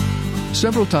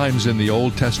Several times in the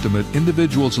Old Testament,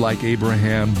 individuals like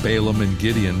Abraham, Balaam, and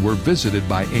Gideon were visited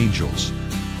by angels.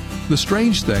 The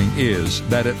strange thing is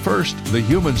that at first, the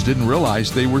humans didn't realize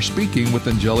they were speaking with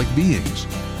angelic beings.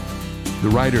 The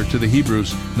writer to the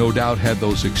Hebrews no doubt had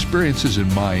those experiences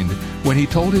in mind when he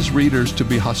told his readers to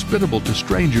be hospitable to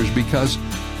strangers because,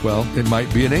 well, it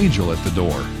might be an angel at the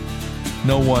door.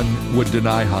 No one would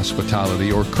deny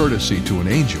hospitality or courtesy to an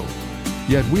angel.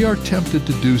 Yet we are tempted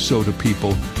to do so to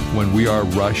people when we are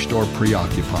rushed or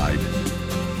preoccupied.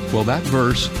 Well, that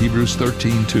verse, Hebrews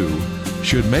 13:2,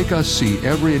 should make us see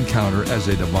every encounter as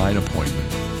a divine appointment.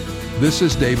 This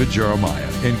is David Jeremiah,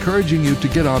 encouraging you to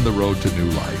get on the road to new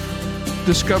life.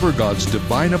 Discover God's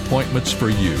divine appointments for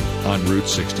you on Route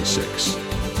 66.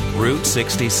 Route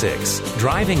 66,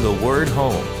 driving the word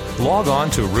home. Log on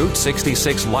to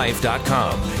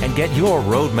Route66Life.com and get your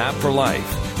roadmap for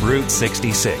life. Route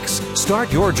 66.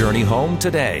 Start your journey home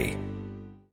today.